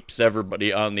buoyancy keeps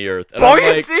everybody on the Earth. And I'm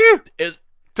like, Buoyancy?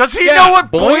 Does he know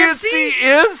what buoyancy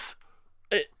is?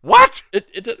 What?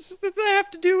 Does that have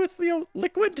to do with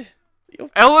liquid?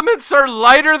 Elements are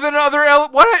lighter than other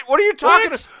elements. What are you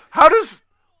talking What? about? How does...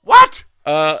 What?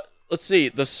 Let's see.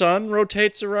 The sun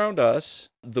rotates around us.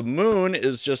 The moon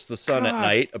is just the sun at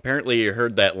night. Apparently, you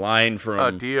heard that line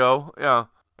from... Dio, yeah.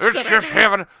 It's just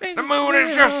heaven. The moon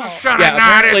is just the sun Yeah, at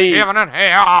night. apparently- It's heaven and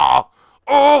hell.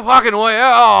 Oh, fucking way.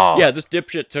 Oh. Yeah, this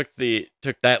dipshit took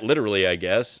that literally, I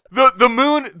guess. The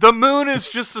moon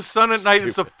is just the sun at night.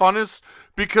 It's the funnest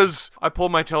because I pull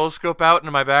my telescope out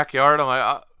in my backyard. I'm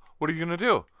like, what are you going to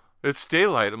do? It's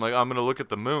daylight. I'm like, I'm going to look at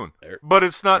the moon. But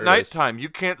it's not there it is. nighttime. You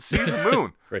can't see the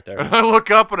moon. Right there. And I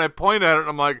look up and I point at it and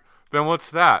I'm like, then what's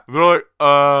that? They're like,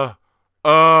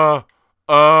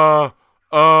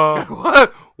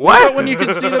 what? What when you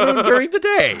can see the moon during the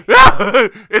day? Yeah,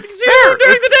 it's see there. it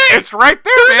during the day. It's right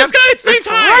there, Look at man. the sky at the same it's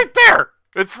time. right there.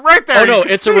 It's right there. Oh no, You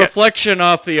can it's a see it. reflection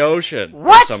off the ocean. or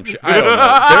What? some shit. I don't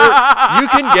know. You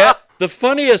can get the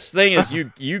funniest thing is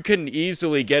you can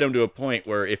easily get him to a point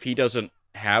where if he doesn't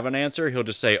have an answer, he'll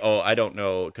just say, "Oh, I don't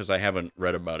know because I haven't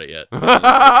read about it yet." You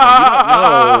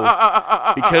don't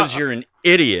know because you're an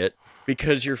idiot.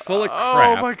 Because you're full of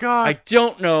crap. Oh my god.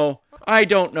 I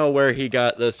don't know where he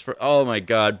got this from. Oh my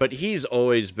god! But he's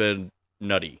always been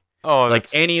nutty. Oh, Like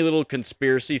that's, any little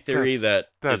conspiracy theory that's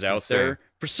is out insane. there.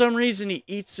 For some reason, he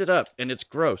eats it up, and it's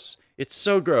gross. It's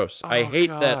so gross. I Oh, hate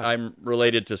God. that I'm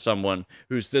related to someone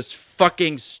who's this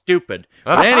fucking stupid.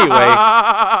 But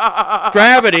anyway,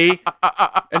 gravity.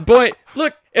 And boy,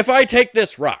 look, if I take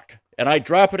this rock and I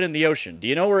drop it in the ocean, do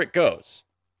you know where it goes?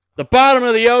 The bottom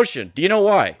of the ocean. Do you know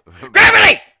why?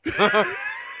 Gravity!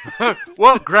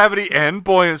 well, gravity and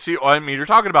buoyancy. I mean, you're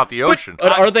talking about the ocean.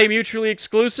 But are they mutually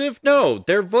exclusive? No,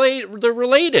 they're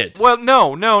related. Well,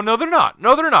 no, they're not.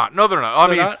 I They're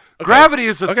mean, not? Okay. gravity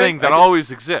is a Okay, thing that I get-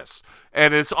 always exists,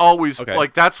 and it's always Okay.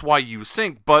 like that's why you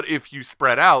sink. But if you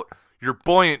spread out, You're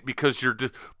buoyant because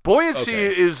buoyancy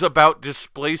Okay. is about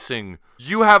displacing.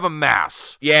 You have a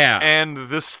mass. Yeah. And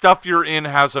the stuff you're in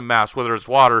has a mass, whether it's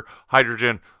water,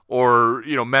 hydrogen, or,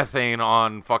 methane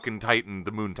on fucking Titan,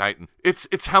 the moon Titan.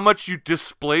 It's how much you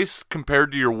displace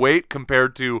compared to your weight,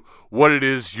 compared to what it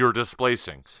is you're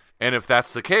displacing. And if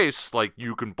that's the case, like,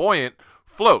 you can buoyant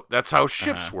float. That's how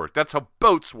ships work. That's how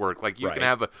boats work. Like, you Right. can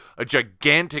have a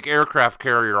gigantic aircraft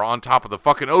carrier on top of the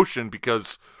fucking ocean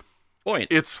because Point.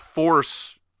 its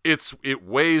force, it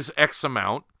weighs X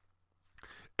amount,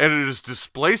 and it is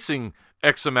displacing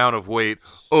X amount of weight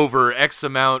over X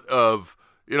amount of,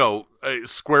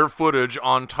 square footage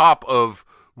on top of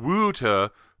water,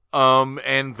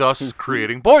 and thus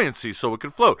creating buoyancy so it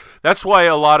can float. That's why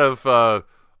a lot of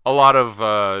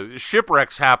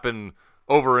shipwrecks happen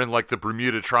over in like the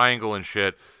Bermuda Triangle and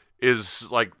shit. Is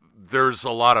like there's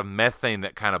a lot of methane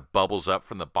that kind of bubbles up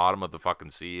from the bottom of the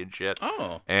fucking sea and shit.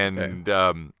 Oh. And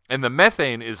the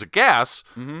methane is a gas,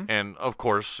 and of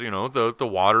course, the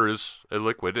water is a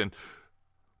liquid, and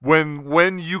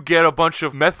when you get a bunch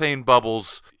of methane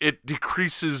bubbles, it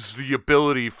decreases the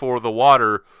ability for the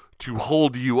water to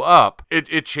hold you up.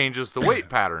 It changes the weight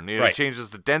pattern. It Right. changes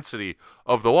the density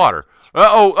of the water.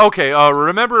 Okay.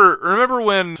 Remember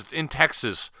when in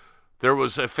Texas there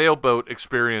was a failboat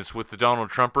experience with the Donald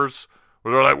Trumpers,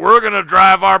 where they're like, we're gonna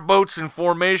drive our boats in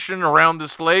formation around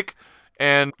this lake,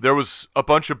 and there was a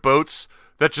bunch of boats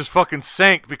that just fucking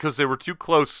sank because they were too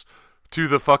close to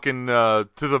the fucking to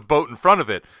the boat in front of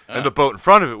it, and the boat in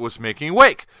front of it was making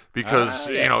wake because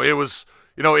yes. it was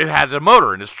it had a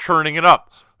motor and it's churning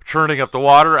up the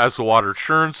water. As the water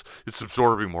churns, it's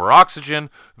absorbing more oxygen.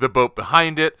 The boat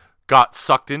behind it got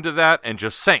sucked into that and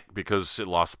just sank because it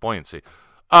lost buoyancy.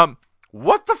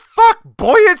 What the fuck?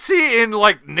 Buoyancy in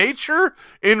like nature?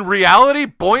 In reality,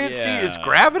 buoyancy is Yeah.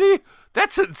 gravity?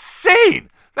 That's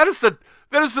insane. That is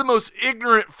the most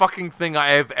ignorant fucking thing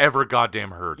I have ever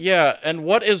goddamn heard. Yeah, and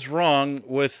what is wrong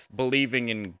with believing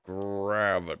in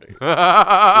gravity?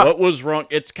 What was wrong?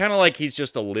 It's kind of like he's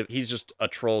just a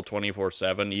troll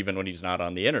 24/7, even when he's not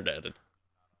on the internet.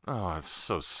 Oh, it's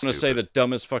so I'm stupid. gonna say the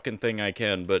dumbest fucking thing I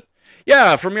can, but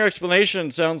yeah, from your explanation,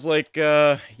 it sounds like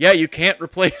you can't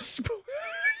replace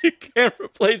you can't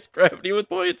replace gravity with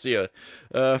buoyancy.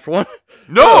 For one,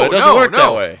 No, it doesn't work no.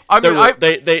 that way. I mean, I've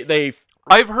They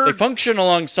heard. function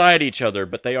alongside each other,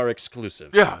 but they are exclusive.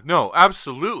 Yeah, no,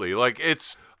 absolutely. Like,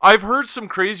 I've heard some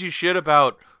crazy shit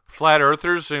about flat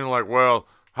earthers saying, like, well,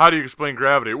 how do you explain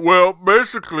gravity? Well,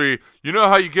 basically, you know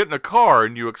how you get in a car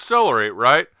and you accelerate,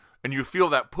 right? And you feel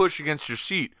that push against your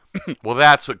seat. Well,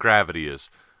 that's what gravity is.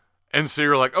 And so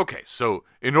you're like, okay, so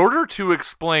in order to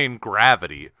explain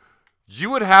gravity, you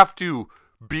would have to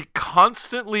be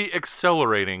constantly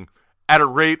accelerating at a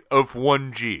rate of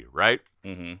 1g, right?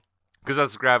 Mm-hmm. Because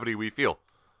that's the gravity we feel.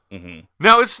 Mm-hmm.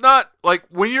 Now, it's not like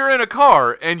when you're in a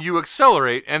car and you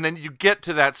accelerate and then you get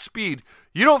to that speed,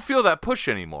 you don't feel that push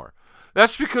anymore.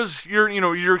 That's because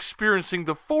you're experiencing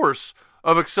the force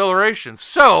of acceleration.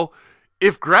 So,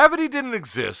 if gravity didn't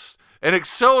exist and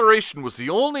acceleration was the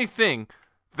only thing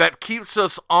that keeps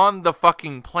us on the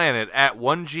fucking planet at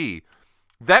 1g,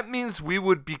 that means we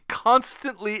would be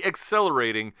constantly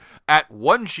accelerating at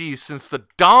 1g since the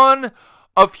dawn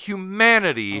of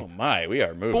humanity. Oh my, we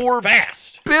are moving 4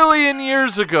 fast. billion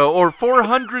years ago, or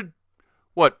 400,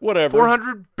 Whatever.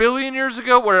 400 billion years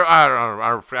ago? Where I don't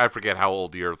know, I forget how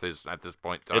old the Earth is at this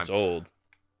point in time. It's old.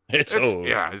 It's old.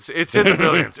 Yeah, it's in the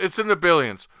billions. It's in the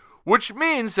billions. Which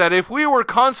means that if we were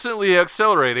constantly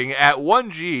accelerating at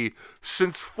 1g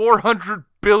since 400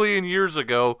 billion years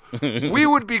ago, we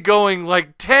would be going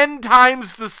like 10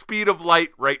 times the speed of light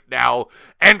right now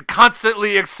and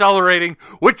constantly accelerating,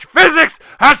 which physics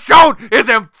has shown is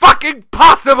fucking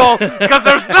possible because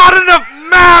there's not enough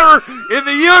matter in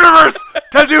the universe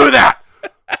to do that.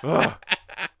 Ugh.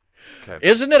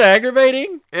 Isn't it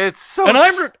aggravating? It's so And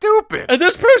I'm stupid. And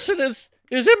this person is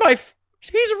in my.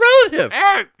 He's a relative.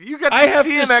 You get to I have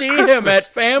see to him at see Christmas. him at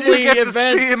family you get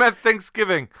events. to see him at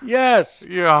Thanksgiving. Yes.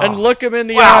 Yeah. And look him in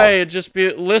the Wow. eye and just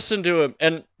listen to him.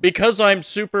 And because I'm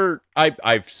super,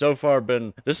 I've so far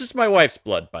been. This is my wife's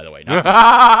blood, by the way. Not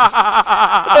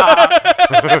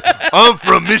I'm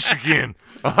from Michigan.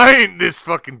 I ain't this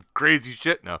fucking crazy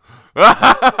shit now.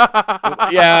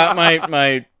 yeah,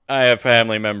 I have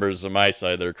family members on my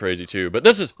side that are crazy too. But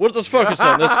let's focus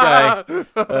on this guy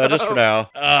just for now.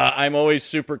 I'm always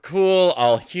super cool.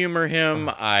 I'll humor him.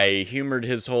 I humored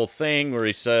his whole thing where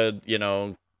he said,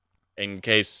 in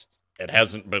case it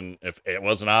hasn't been, if it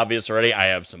wasn't obvious already, I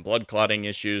have some blood clotting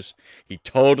issues. He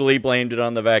totally blamed it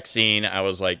on the vaccine. I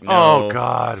was like, no. Oh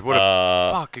God, what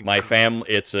a fucking my family.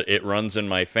 It runs in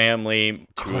my family.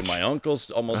 Two of my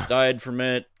uncles almost died from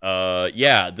it.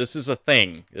 Yeah, this is a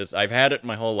thing. I've had it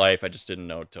my whole life. I just didn't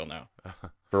know it till now,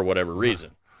 for whatever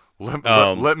reason. Let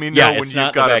me know yeah, when it's you've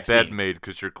not got the a bed vaccine. made,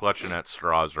 because you're clutching at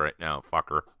straws right now,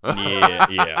 fucker.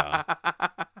 Yeah.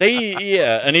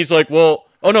 And he's like, well,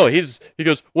 oh no, he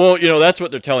goes, well, that's what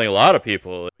they're telling a lot of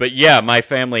people. But yeah, my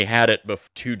family had it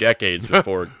 2 decades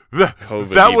before COVID.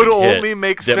 That would even hit, only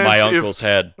make that sense my uncles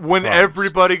had when problems.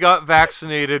 everybody got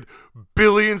vaccinated,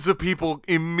 billions of people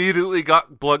immediately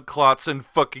got blood clots and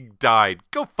fucking died.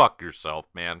 Go fuck yourself,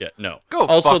 man. Yeah, no. Go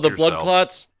also, fuck the blood yourself.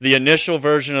 clots, the initial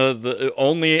version of the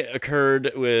only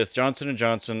occurred with Johnson &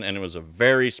 Johnson, and it was a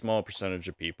very small percentage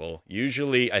of people.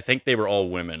 Usually, I think they were all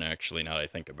women, actually, now that I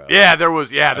think about it. Yeah, there was.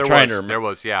 Yeah, there trying to was. remember. There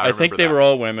was. Yeah, I think they were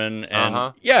all women,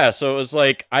 and yeah, so it was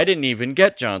like, I didn't even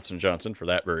get Johnson & Johnson for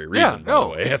that very reason, by the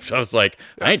way. I was like,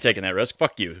 I ain't taking that risk,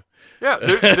 fuck you. Yeah,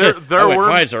 there I went were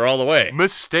Pfizer all the way.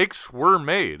 mistakes were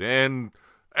made,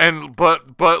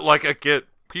 but like I get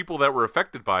people that were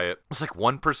affected by it. It's like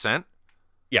 1%.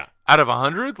 Yeah. Out of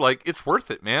 100, like it's worth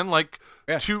it, man. Like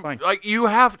Yeah, it's fine. like you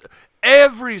have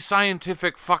every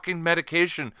scientific fucking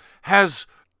medication has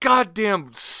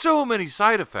goddamn so many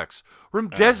side effects.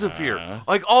 Remdesivir,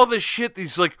 like all this shit,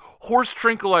 these like horse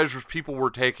tranquilizers people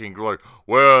were taking. Like,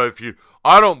 well,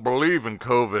 I don't believe in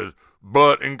COVID,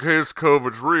 but in case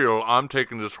COVID's real, I'm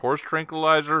taking this horse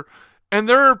tranquilizer. And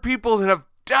there are people that have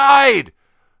died,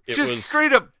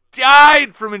 straight up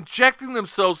died from injecting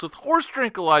themselves with horse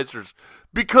tranquilizers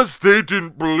because they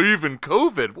didn't believe in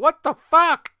COVID. What the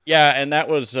fuck? Yeah, and that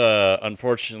was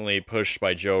unfortunately pushed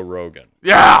by Joe Rogan.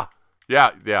 Yeah.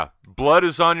 Blood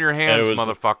is on your hands,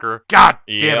 motherfucker. God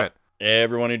damn it.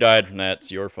 Everyone who died from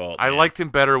that's your fault. I man. liked him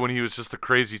better when he was just a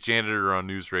crazy janitor on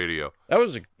news radio. That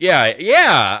was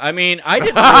yeah. I mean, I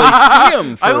didn't really see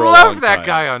him for I a long love that time.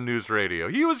 guy on news radio.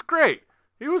 He was great.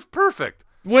 He was perfect.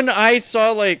 When I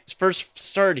saw first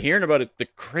started hearing about it, the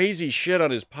crazy shit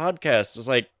on his podcast, is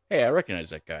like, hey, I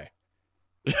recognize that guy.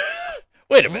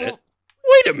 Wait a minute.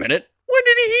 When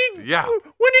did he? Yeah.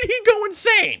 When did he go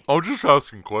insane? I'm just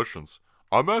asking questions.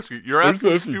 You're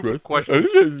asking stupid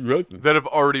questions that have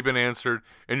already been answered,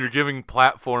 and you're giving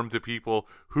platform to people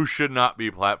who should not be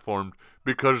platformed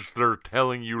because they're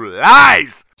telling you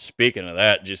lies. Speaking of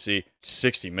that, you see,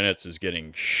 60 Minutes is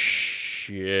getting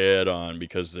shit on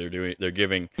because they're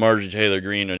giving Marjorie Taylor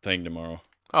Greene a thing tomorrow.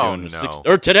 Oh, Doing no.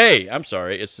 Or today. I'm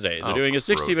sorry. It's today. They're doing a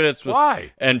 60 gross. Minutes with...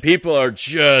 Why? And people are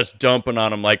just dumping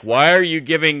on them. Like, why are you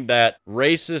giving that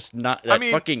racist,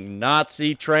 fucking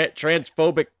Nazi,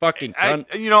 transphobic fucking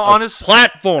cunt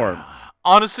platform?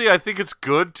 Honestly, I think it's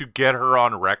good to get her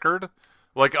on record.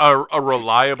 Like, a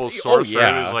reliable source,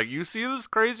 right? Is like, you see this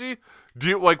crazy?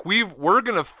 We're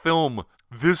going to film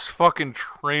this fucking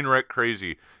train wreck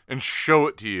crazy and show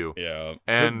it to you. Yeah.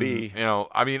 And, could be.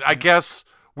 I mean, I guess...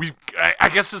 I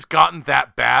guess it's gotten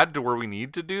that bad to where we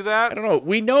need to do that. I don't know.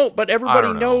 We know, but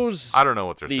everybody knows. I don't know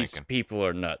what they're these thinking. People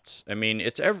are nuts. I mean,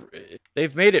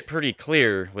 they've made it pretty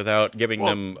clear without giving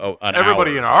them an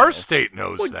everybody hour, in our state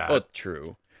knows that. Well,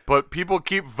 true. But people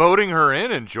keep voting her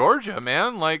in Georgia,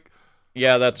 man. Like,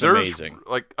 yeah, that's amazing.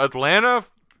 Like Atlanta,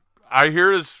 I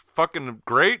hear is fucking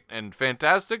great and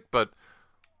fantastic, but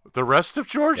the rest of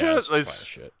Georgia is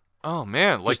shit. Oh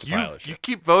man, like you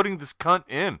keep voting this cunt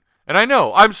in. And I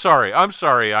know, I'm sorry.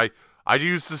 I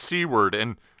used the C word,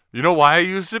 and you know why I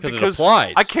used it? Because it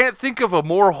applies. I can't think of a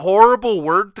more horrible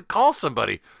word to call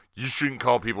somebody. You shouldn't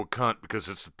call people cunt because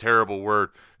it's a terrible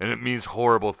word, and it means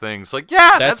horrible things. Like,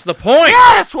 yeah, that's the point.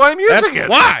 Yeah, that's why I'm using it.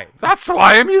 That's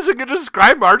why I'm using it to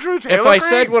describe Marjorie Taylor Greene. If I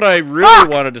said what I really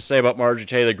wanted to say about Marjorie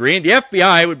Taylor Greene, the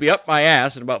FBI would be up my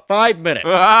ass in about 5 minutes.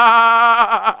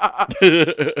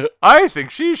 I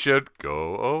think she should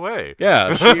go away. Yeah,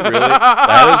 that is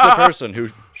the person who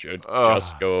should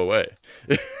just go away.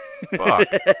 Fuck.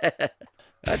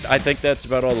 I think that's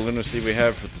about all the lunacy we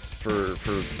have for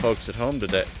folks at home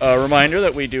today. A reminder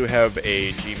that we do have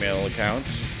a Gmail account,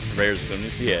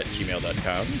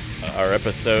 purveyorsoflunacy@gmail.com. Our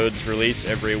episodes release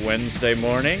every Wednesday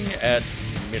morning at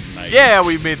midnight. Yeah,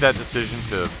 we made that decision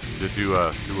to do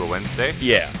a Wednesday.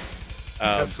 Yeah.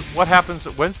 That's what happens.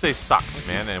 Wednesday sucks,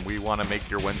 man, and we want to make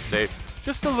your Wednesday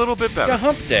just a little bit better. A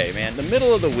hump day, man. The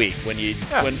middle of the week when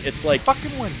it's like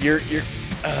fucking Wednesday. You're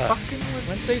fucking Wednesday.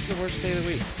 Wednesday's the worst day of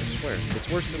the week. I swear, it's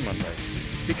worse than Monday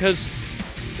because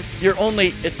you're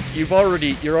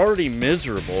already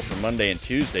miserable for Monday and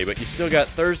Tuesday, but you still got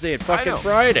Thursday and fucking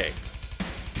Friday.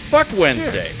 Fuck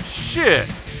Wednesday. Shit.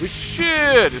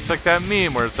 shit. It's like that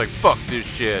meme where it's like, fuck this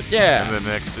shit. Yeah. And the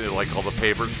next, like, all the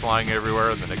papers flying everywhere,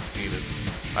 and the next scene is,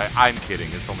 I'm kidding.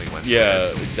 It's only Wednesday. Yeah,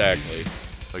 exactly.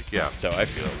 Like, yeah. So I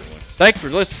feel everyone. Thanks for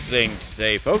listening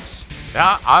today, folks.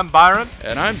 Yeah, I'm Byron.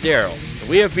 And I'm Daryl. And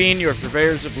we have been your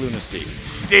purveyors of lunacy.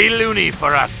 Stay loony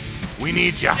for us. We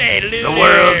need ya. Stay loony. The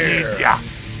world needs ya.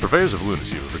 Purveyors of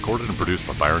Lunacy was recorded and produced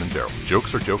by Byron and Daryl.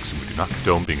 Jokes are jokes, and we do not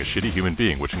condone being a shitty human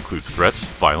being, which includes threats,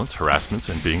 violence, harassments,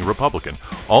 and being a Republican.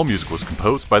 All music was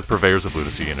composed by the Purveyors of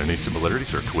Lunacy, and any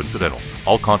similarities are coincidental.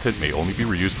 All content may only be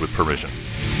reused with permission.